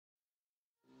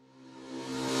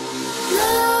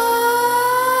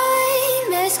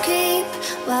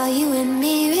while you and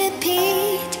me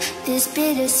repeat this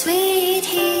bittersweet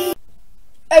heat.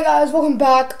 Hey guys, welcome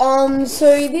back.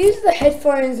 So these are the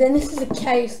headphones and this is the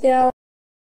case. Now,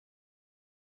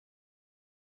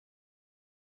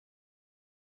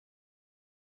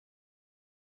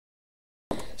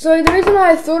 so the reason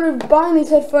I thought of buying these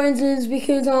headphones is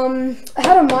because I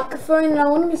had a microphone and I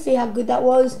wanted to see how good that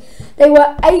was. They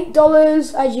were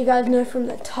 $8, as you guys know from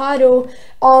the title.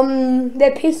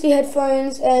 They're PC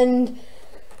headphones and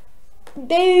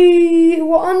they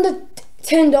were under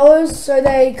 $10, so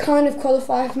they kind of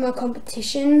qualify for my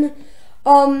competition.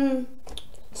 So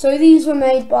these were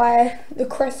made by the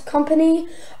Crest company.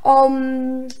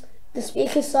 The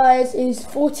speaker size is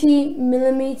 40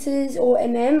 millimeters or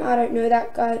mm. I don't know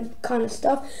that kind of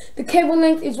stuff. The cable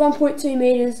length is 1.2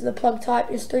 meters. The plug type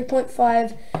is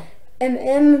 3.5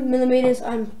 millimeters.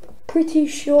 I'm pretty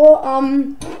sure.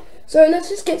 So let's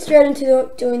just get straight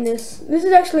into doing this. This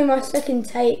is actually my second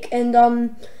take, and the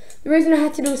reason I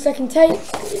had to do a second take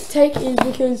is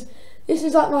because this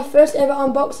is like my first ever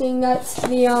unboxing. That's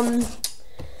the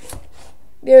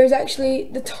there is actually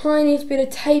the tiniest bit of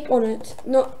tape on it.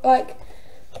 Not like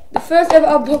the first ever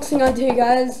unboxing I do,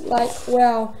 guys. Like,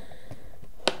 wow.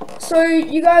 So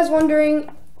you guys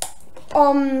wondering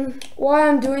why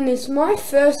I'm doing this? My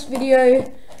first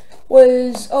video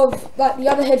was of like the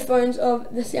other headphones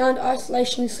of the Sound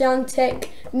Isolation SoundTech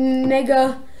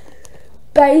Mega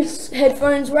Bass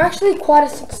headphones were actually quite a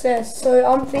success. So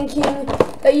I'm thinking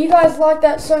that you guys like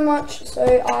that so much, so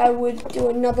I would do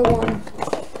another one.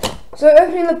 So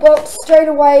opening the box, straight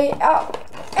away, out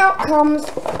comes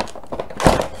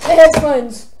the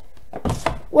headphones.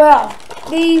 Wow,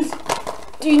 these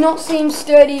do not seem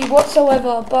sturdy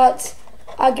whatsoever, but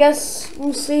I guess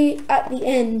we'll see at the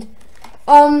end.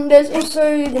 There's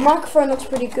also, the microphone looks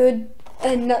pretty good,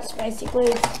 and that's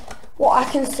basically what I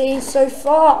can see so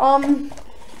far.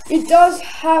 It does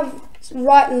have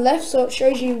right and left, so it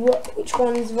shows you which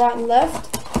one is right and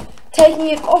left. Taking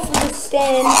it off of the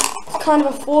stand, it's kind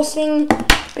of a forcing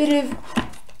bit of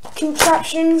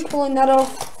contraption, pulling that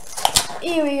off.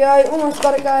 Here we go, almost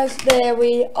got it, guys. There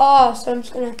we are. So I'm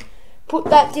just gonna put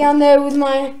that down there with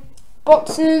my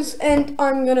boxes, and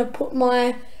I'm gonna put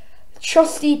my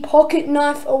trusty pocket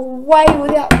knife away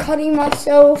without cutting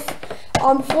myself.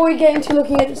 Before we get into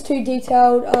looking at this too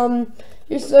detailed,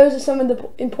 just those are some of the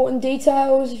important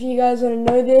details if you guys want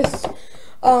to know this.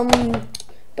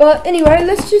 But anyway,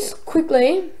 let's just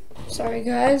quickly, sorry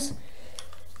guys,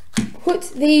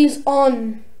 put these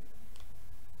on.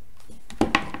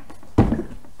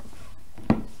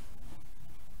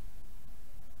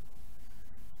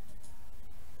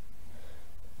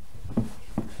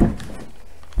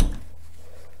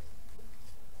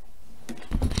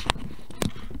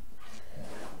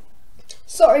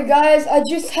 Sorry guys, I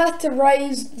just had to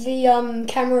raise the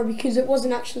camera because it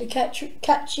wasn't actually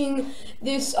catching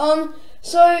this.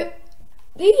 So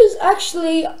these aren't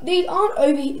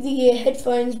over-the-ear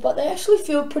headphones, but they actually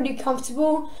feel pretty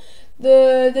comfortable.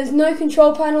 There's no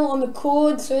control panel on the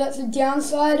cord, so that's a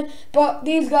downside. But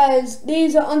these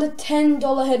are under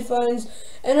 $10 headphones,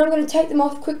 and I'm going to take them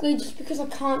off quickly just because I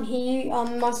can't hear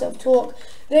myself talk.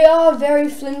 They are very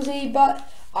flimsy,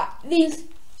 but these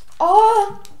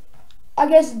are, I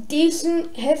guess,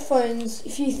 decent headphones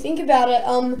if you think about it.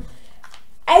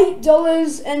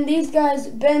 $8, and these guys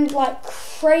bend like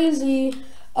crazy.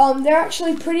 They're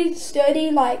actually pretty sturdy.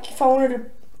 Like if I wanted to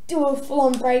do a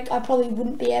full-on break, I probably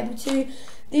wouldn't be able to.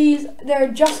 They're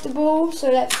adjustable, so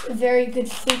that's a very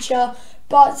good feature.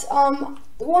 But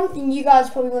the one thing you guys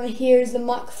probably want to hear is the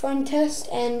microphone test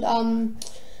and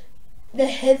the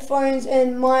headphones,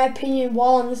 and my opinion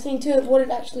while I'm listening to it, what it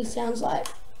actually sounds like.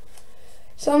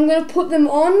 So I'm going to put them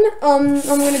on. I'm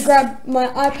going to grab my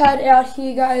iPad out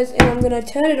here, guys, and I'm going to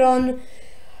turn it on.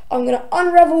 I'm going to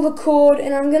unravel the cord,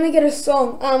 and I'm going to get a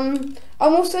song. I'm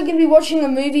also going to be watching a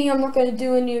movie. I'm not going to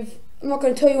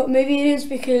tell you what movie it is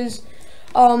because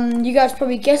you guys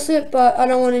probably guess it, but I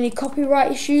don't want any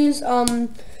copyright issues.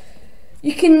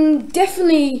 You can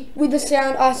definitely, with the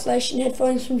Sound Isolation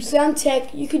headphones from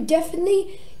SoundTech, you could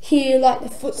definitely hear like the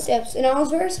footsteps, and I was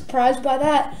very surprised by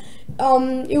that.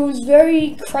 It was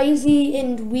very crazy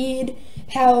and weird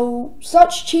how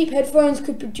such cheap headphones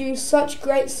could produce such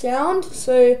great sound.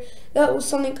 So that was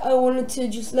something I wanted to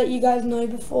just let you guys know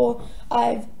before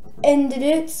I've ended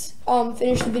it,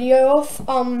 finished the video off.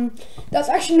 That's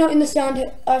actually not in the Sound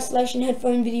Isolation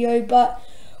headphone video, but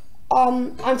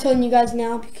I'm telling you guys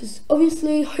now because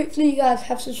obviously, hopefully you guys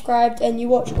have subscribed and you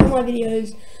watch all my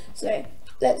videos. So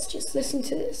let's just listen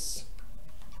to this.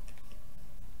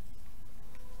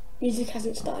 Music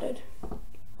hasn't started.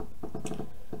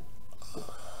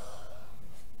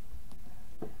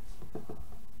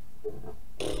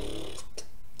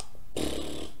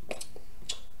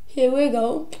 Here we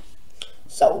go.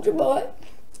 Soldier Boy.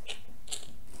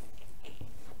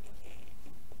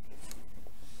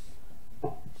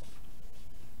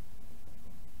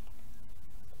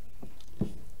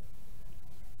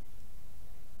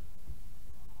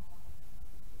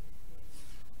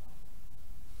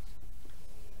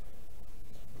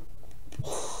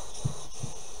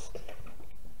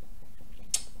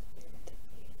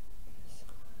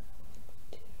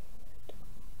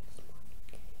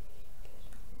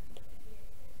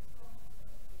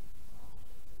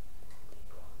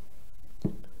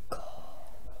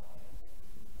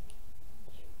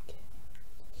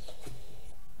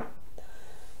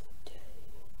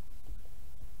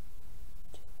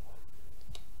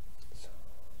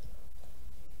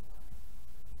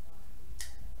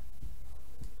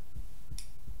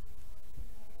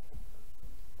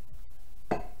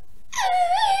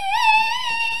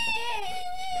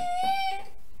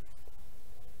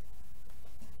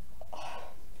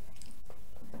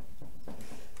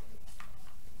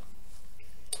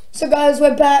 So guys,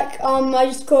 we're back. I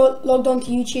just got logged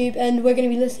onto YouTube and we're going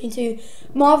to be listening to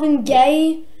Marvin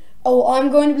Gaye. Oh, I'm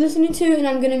going to be listening to, and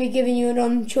I'm going to be giving you an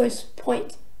on-choice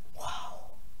point. Wow.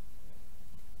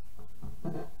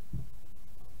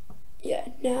 Yeah,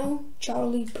 now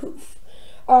Charlie Puth.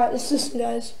 Alright, let's listen,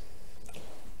 guys.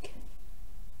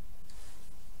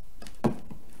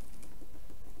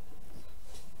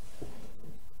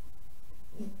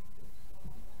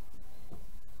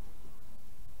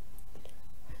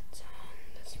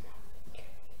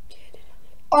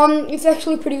 It's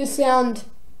actually pretty good sound.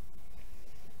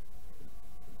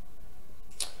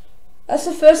 That's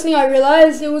the first thing I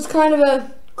realised. It was kind of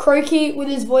a croaky with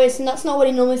his voice, and that's not what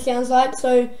he normally sounds like.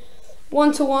 So,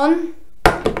 1 to 1.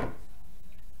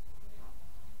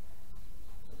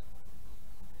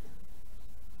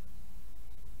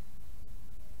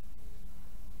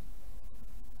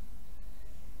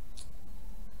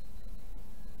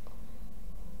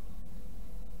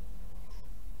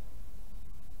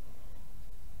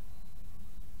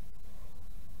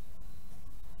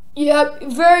 Yep,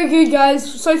 very good,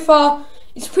 guys. So far,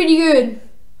 it's pretty good.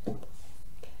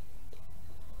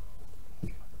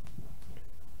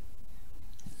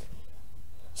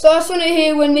 So I just want to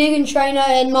hear when Meghan Trainor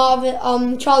and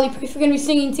Marvin, Charlie Puth are going to be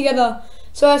singing together.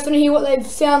 So I just want to hear what they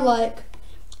sound like.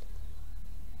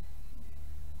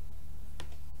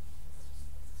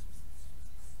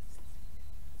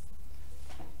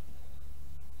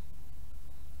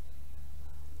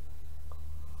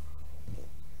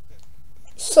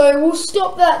 So we'll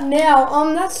stop that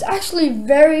now. That's actually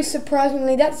very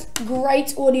surprisingly, that's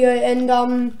great audio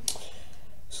and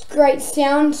great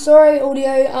sound. Sorry,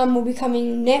 audio will be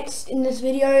coming next in this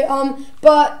video.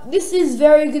 But this is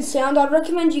very good sound. I'd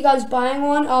recommend you guys buying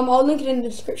one. I'll link it in the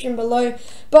description below.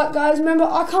 But guys, remember,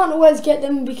 I can't always get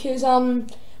them because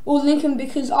we'll link them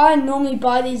because I normally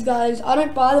buy these guys. I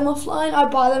don't buy them offline. I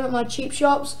buy them at my cheap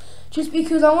shops just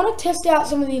because I want to test out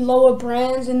some of the lower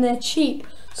brands and they're cheap.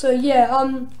 So yeah,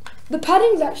 the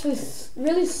padding's actually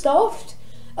really soft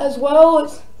as well.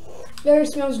 It very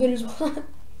smells good as well.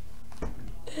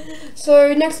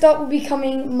 So next up will be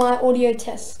coming my audio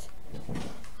test.